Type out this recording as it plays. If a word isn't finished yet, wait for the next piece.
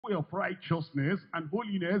way of righteousness and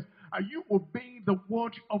holiness? Are you obeying the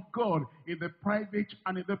word of God in the private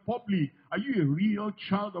and in the public? Are you a real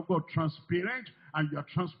child of God, transparent, and you are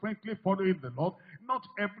transparently following the Lord? Not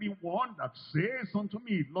everyone that says unto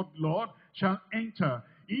me, Lord, Lord, shall enter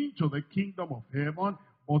into the kingdom of heaven,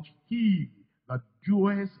 but he that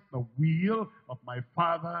doeth the will of my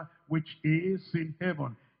Father which is in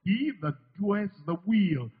heaven. He that doeth the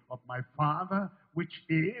will of my Father which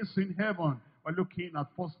is in heaven. We're looking at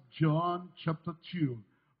 1 John chapter 2.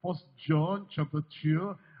 1 John chapter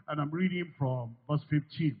 2, and I'm reading from verse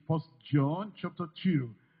 15. 1 John chapter 2.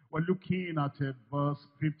 We're looking at verse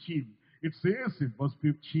 15. It says in verse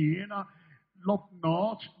 15, love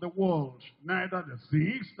not the world, neither the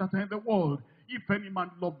things that are in the world. If any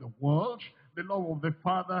man love the world, the love of the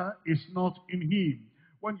Father is not in him.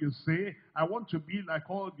 When you say, I want to be like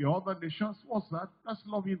all the other nations, what's that? That's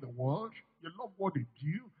loving the world. You love what they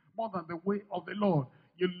do more than the way of the Lord.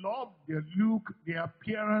 You love their look, their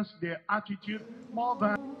appearance, their attitude more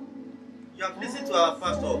than... You have listened to our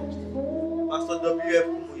pastor, Pastor W.F.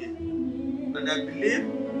 Kumuyi, and I believe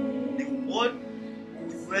the word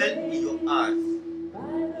will dwell in your hearts.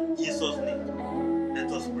 In Jesus' name,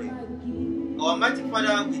 let us pray. Our mighty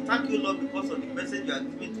Father, we thank you, Lord, because of the message you are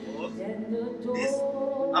giving to us this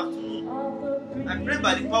afternoon. I pray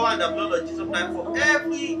by the power and the blood of Jesus Christ for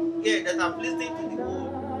every ear that are listening to the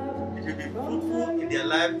word, it will be fruitful in their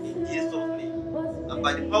life in Jesus' name. And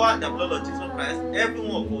by the power and the blood of Jesus Christ, every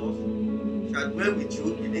one of us shall dwell with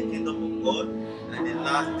you in the kingdom of God and the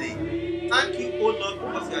last day. Thank you, O Lord,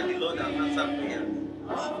 because you are the Lord that answers prayer.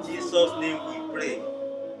 In Jesus' name we pray.